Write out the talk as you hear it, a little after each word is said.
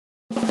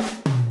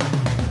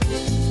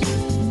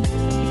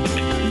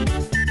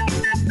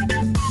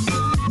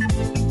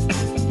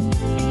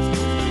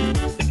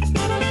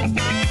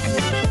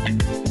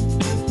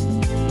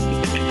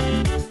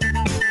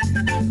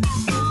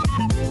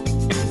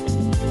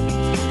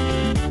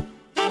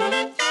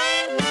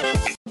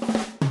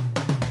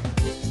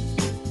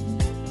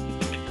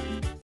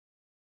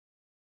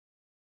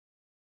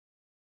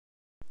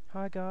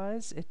Hi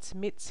guys, it's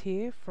Mitz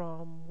here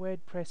from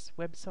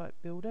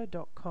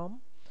WordPressWebsiteBuilder.com,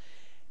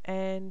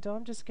 and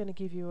I'm just going to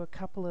give you a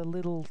couple of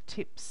little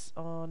tips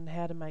on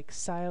how to make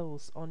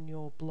sales on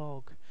your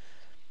blog.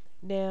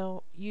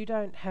 Now, you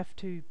don't have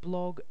to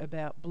blog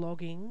about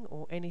blogging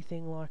or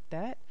anything like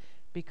that,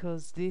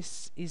 because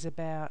this is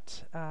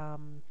about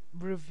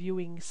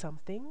reviewing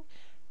something,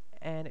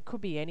 and it could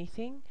be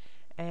anything,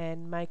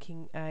 and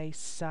making a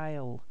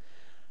sale.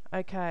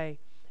 Okay,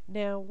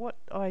 now what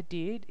I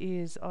did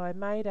is I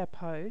made a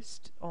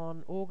post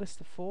on August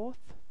the 4th,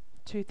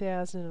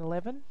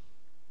 2011,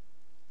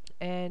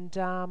 and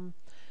I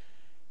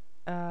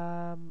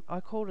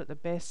called it the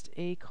best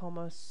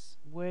e-commerce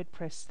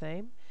WordPress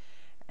theme,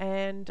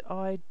 and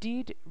I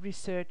did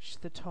research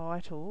the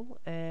title,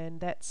 and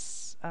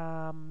that's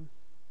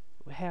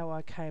how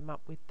I came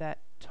up with that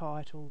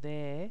title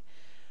there.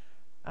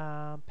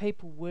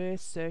 People were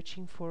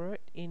searching for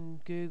it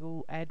in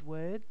Google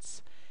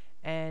AdWords,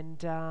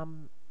 and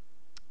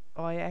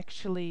I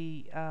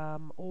actually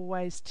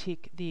always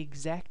tick the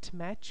exact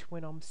match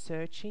when I'm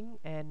searching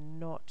and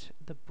not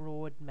the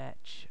broad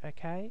match.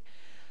 Okay,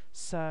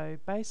 so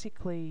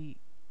basically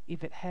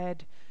if it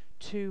had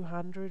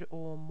 200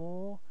 or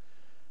more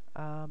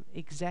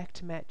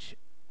exact match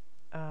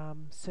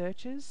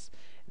searches,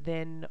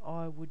 then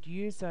I would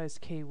use those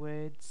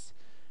keywords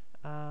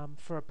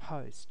for a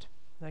post.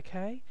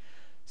 Okay,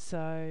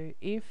 so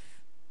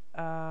if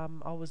I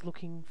was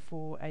looking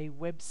for a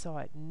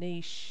website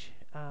niche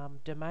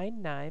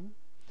domain name,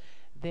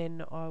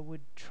 then I would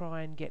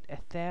try and get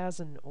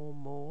 1,000 or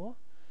more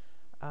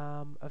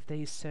of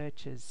these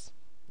searches,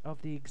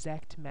 of the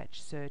exact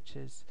match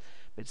searches.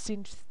 But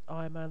since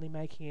I'm only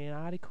making an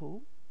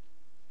article,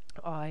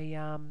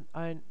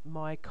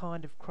 my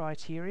kind of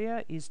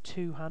criteria is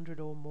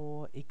 200 or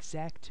more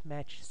exact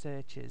match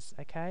searches.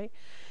 Okay,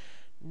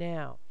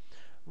 now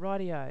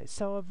rightio,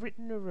 so I've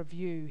written a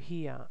review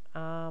here.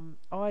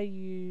 I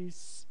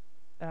use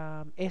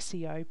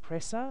SEO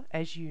Presser,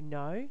 as you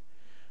know.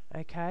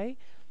 Okay,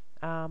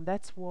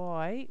 that's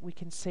why we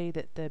can see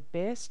that the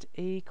best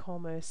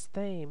e-commerce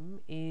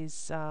theme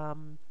is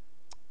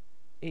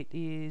it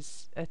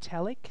is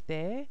italic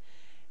there,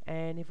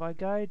 and if I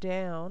go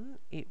down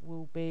it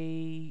will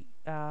be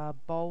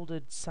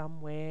bolded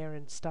somewhere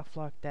and stuff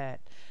like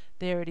that.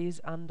 There it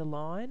is,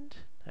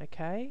 underlined.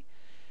 Okay,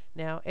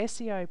 now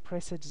SEO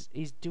Presser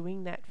is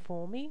doing that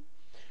for me.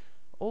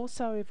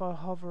 Also, if I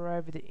hover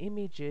over the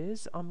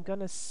images, I'm going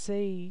to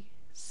see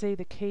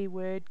the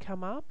keyword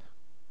come up.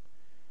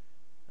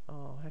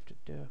 Oh, I have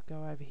to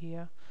go over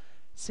here.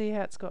 See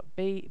how it's got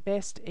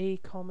best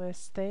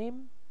e-commerce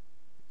theme?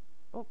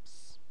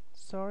 Oops,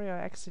 sorry, I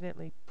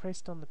accidentally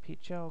pressed on the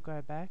picture. I'll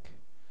go back.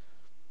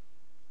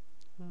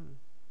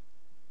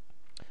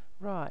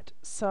 Right,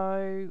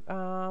 so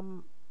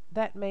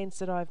that means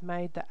that I've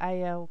made the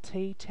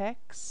ALT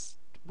text,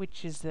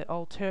 which is the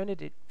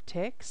alternative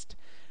text.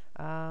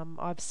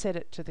 I've set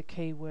it to the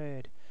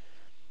keyword.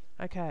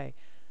 Okay,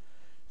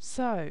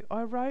 so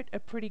I wrote a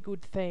pretty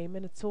good theme,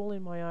 and it's all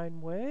in my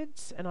own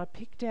words, and I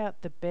picked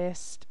out the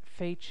best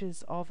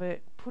features of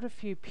it, put a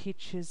few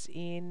pictures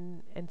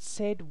in, and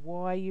said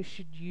why you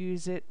should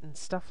use it and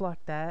stuff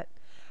like that.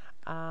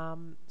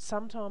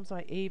 Sometimes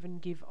I even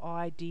give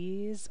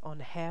ideas on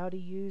how to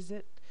use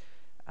it,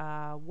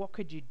 what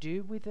could you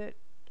do with it,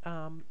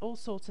 all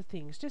sorts of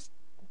things, just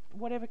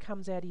whatever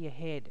comes out of your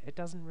head. It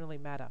doesn't really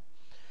matter.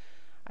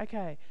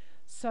 Okay,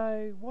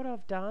 so what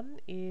I've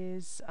done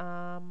is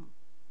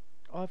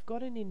I've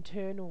got an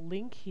internal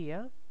link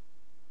here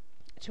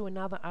to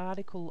another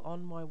article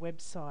on my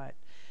website.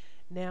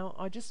 Now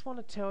I just want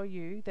to tell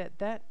you that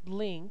that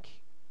link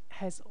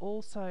has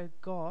also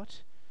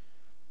got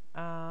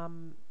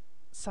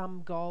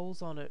some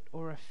goals on it,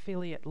 or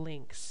affiliate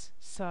links.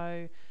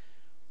 So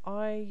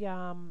I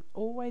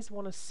always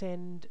want to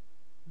send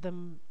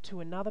them to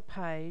another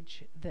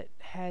page that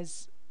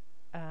has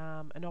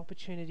an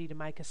opportunity to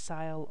make a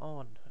sale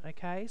on.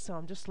 Okay, so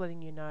I'm just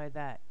letting you know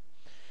that.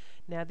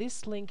 Now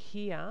this link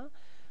here,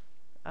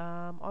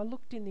 I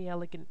looked in the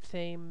Elegant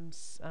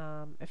Themes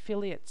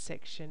affiliate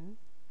section,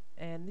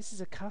 and this is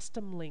a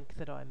custom link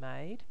that I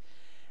made,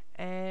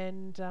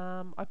 and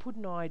I put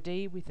an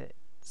ID with it.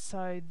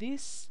 So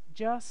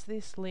just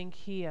this link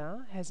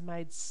here has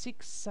made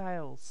 6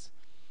 sales.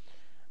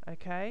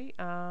 Okay,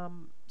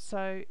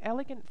 so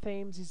Elegant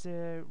Themes is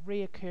a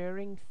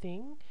reoccurring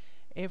thing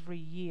every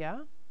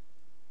year,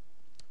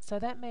 so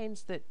that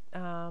means that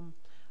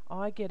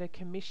I get a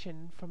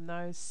commission from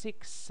those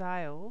 6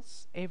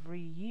 sales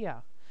every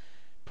year,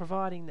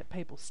 providing that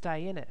people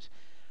stay in it.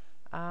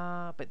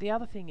 But the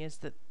other thing is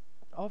that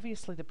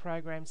obviously the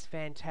program's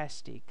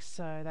fantastic,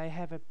 so they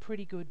have a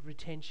pretty good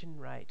retention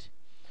rate.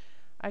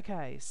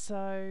 Okay,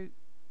 so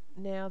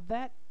now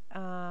that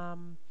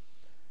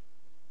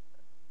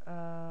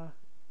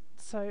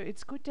so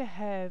it's good to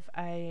have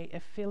a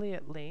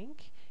affiliate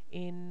link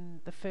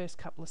in the first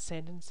couple of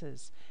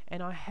sentences,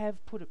 and I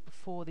have put it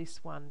before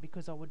this one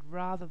because I would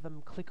rather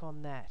them click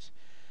on that.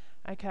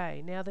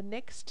 Okay, now the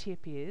next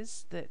tip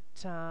is that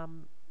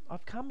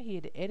I've come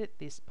here to edit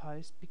this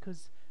post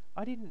because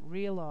I didn't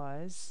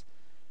realize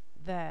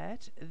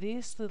that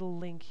this little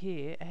link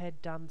here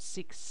had done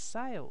 6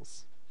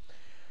 sales.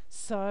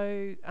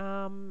 So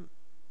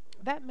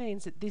that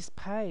means that this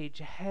page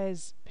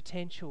has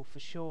potential for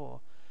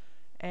sure.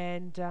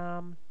 And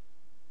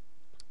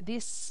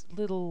this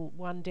little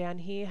one down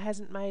here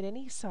hasn't made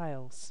any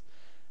sales.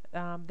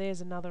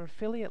 There's another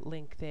affiliate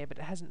link there, but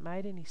it hasn't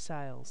made any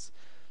sales.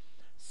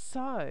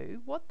 So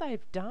what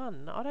they've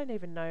done, I don't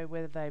even know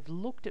whether they've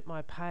looked at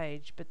my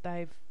page, but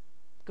they've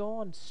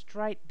gone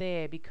straight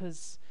there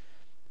because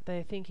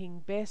they're thinking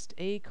best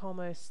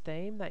e-commerce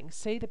theme. They can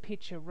see the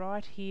picture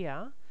right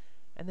here,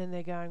 and then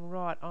they're going,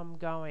 right, I'm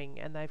going,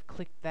 and they've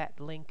clicked that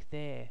link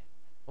there.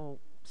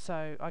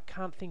 So I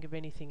can't think of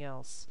anything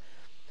else.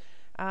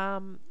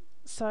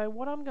 So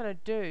what I'm going to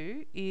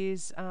do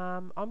is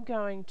I'm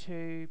going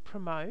to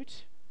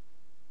promote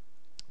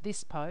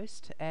this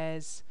post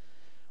as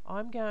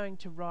I'm going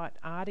to write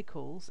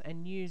articles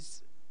and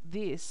use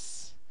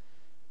this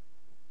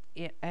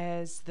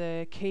as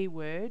the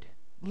keyword,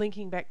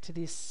 linking back to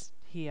this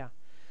here.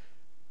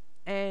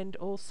 And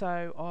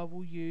also I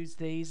will use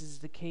these as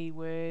the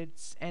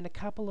keywords and a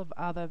couple of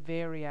other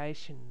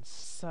variations,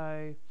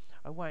 so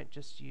I won't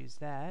just use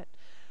that.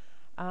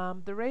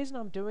 The reason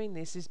I'm doing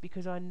this is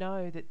because I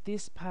know that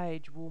this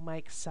page will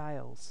make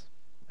sales.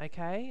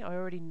 Okay, I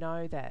already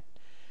know that.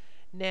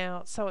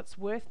 Now, so it's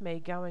worth me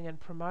going and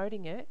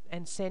promoting it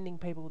and sending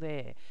people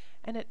there.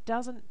 And it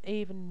doesn't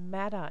even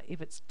matter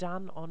if it's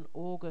done on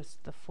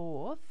August the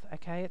 4th,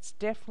 okay? It's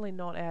definitely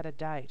not out of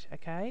date,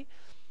 okay?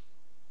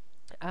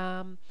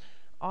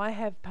 I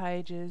have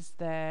pages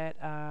that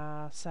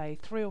are, say,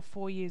 3 or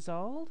 4 years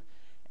old,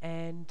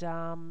 and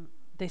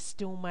they're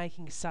still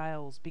making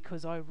sales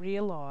because I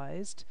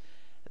realised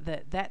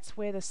that that's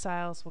where the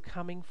sales were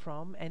coming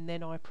from, and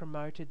then I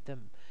promoted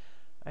them.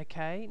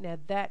 Okay, now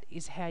that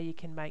is how you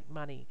can make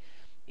money.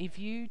 If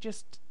you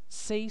just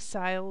see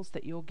sales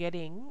that you're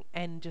getting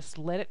and just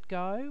let it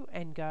go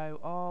and go,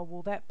 oh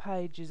well, that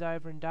page is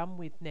over and done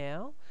with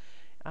now,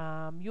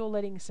 you're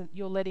letting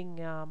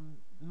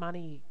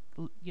money,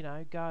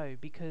 go,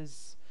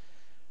 because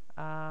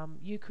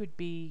you could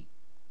be,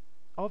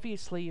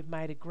 obviously you've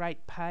made a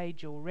great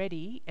page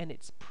already and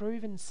it's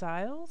proven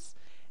sales,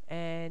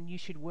 and you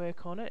should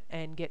work on it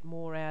and get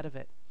more out of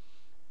it.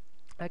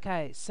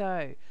 Okay,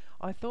 so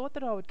I thought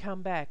that I would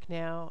come back.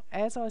 Now,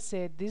 as I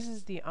said, this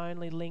is the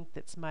only link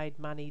that's made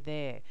money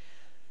there.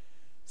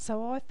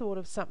 So I thought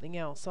of something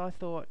else. I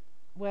thought,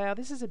 wow,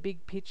 this is a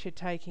big picture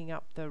taking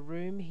up the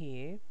room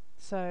here.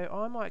 So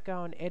I might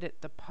go and edit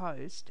the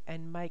post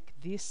and make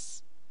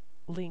this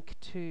link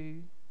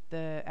to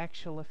the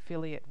actual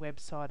affiliate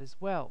website as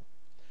well.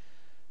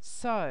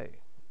 So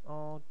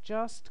I'm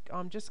just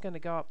going to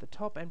go up the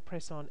top and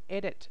press on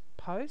edit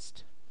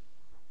post.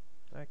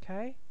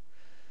 Okay.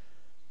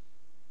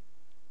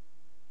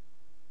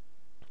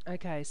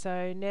 Okay,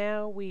 so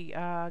now we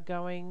are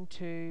going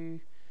to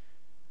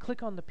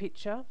click on the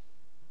picture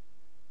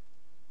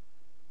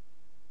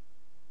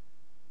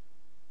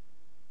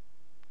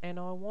and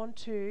I want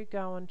to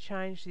go and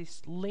change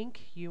this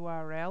link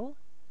URL,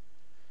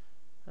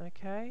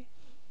 okay,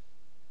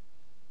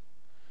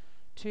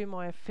 to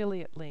my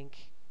affiliate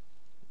link.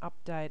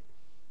 Update.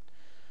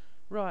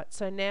 Right,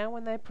 so now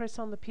when they press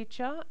on the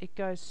picture, it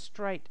goes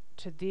straight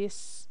to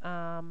this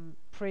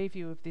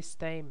preview of this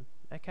theme,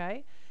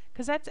 okay?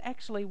 Because that's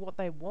actually what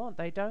they want.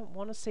 They don't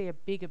want to see a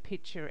bigger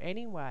picture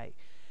anyway.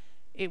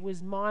 It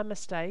was my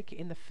mistake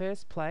in the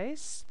first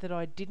place that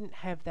I didn't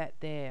have that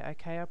there,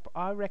 okay?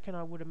 I reckon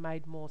I would have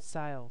made more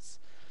sales.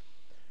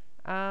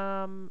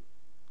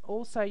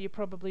 Also, you're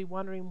probably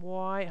wondering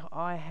why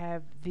I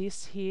have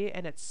this here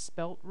and it's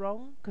spelt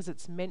wrong, because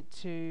it's meant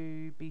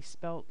to be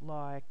spelt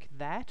like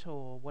that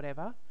or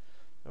whatever,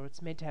 or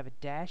it's meant to have a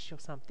dash or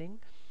something.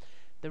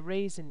 The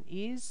reason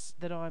is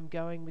that I'm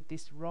going with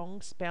this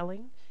wrong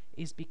spelling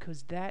is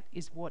because that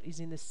is what is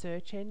in the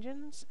search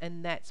engines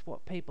and that's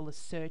what people are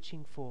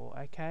searching for,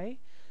 okay?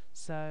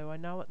 So I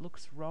know it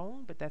looks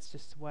wrong, but that's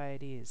just the way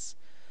it is.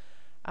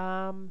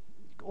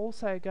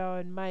 Also go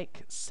and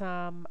make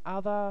some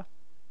other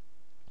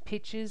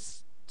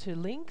pictures to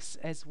links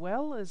as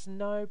well, as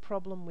no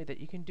problem with it.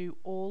 You can do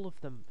all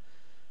of them.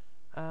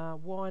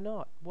 Why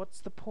not?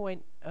 What's the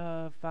point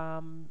of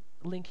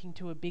linking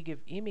to a bigger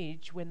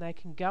image when they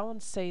can go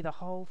and see the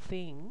whole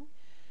thing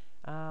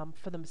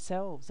for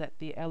themselves at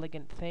the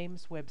Elegant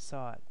Themes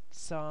website?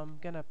 So I'm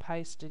going to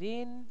paste it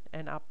in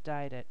and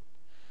update it.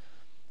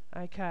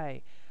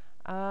 Okay,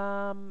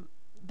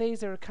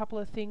 these are a couple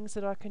of things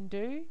that I can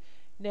do.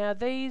 Now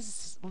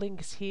these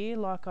links here,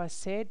 like I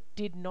said,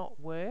 did not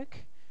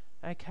work.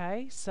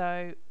 Okay,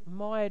 so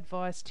my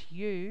advice to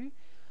you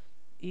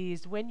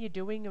is when you're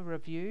doing a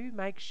review,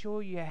 make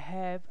sure you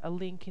have a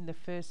link in the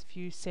first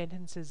few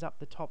sentences up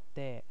the top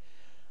there.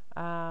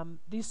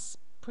 This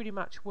pretty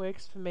much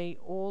works for me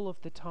all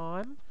of the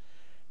time,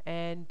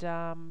 and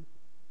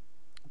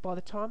by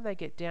the time they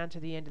get down to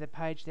the end of the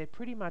page, they're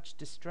pretty much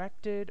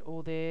distracted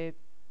or they're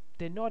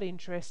not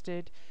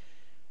interested.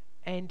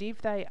 And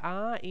if they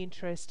are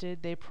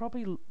interested, they're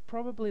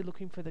probably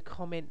looking for the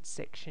comment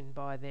section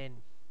by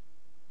then.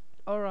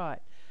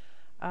 Alright,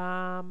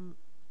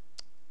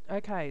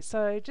 okay,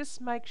 so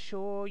just make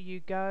sure you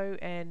go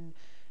and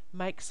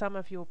make some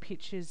of your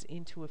pictures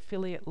into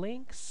affiliate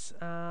links.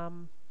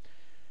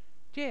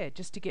 Yeah,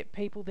 just to get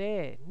people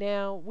there.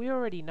 Now, we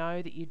already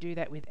know that you do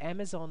that with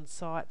Amazon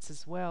sites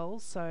as well,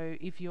 so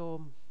if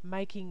you're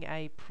making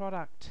a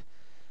product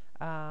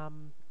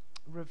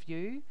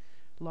review,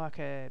 like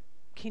a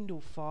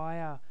Kindle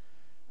Fire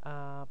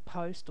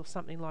post or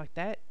something like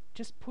that,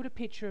 just put a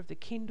picture of the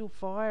Kindle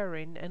Fire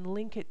in and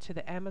link it to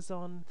the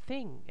Amazon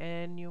thing,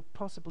 and you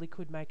possibly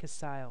could make a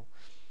sale.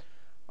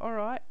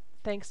 Alright,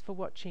 thanks for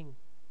watching.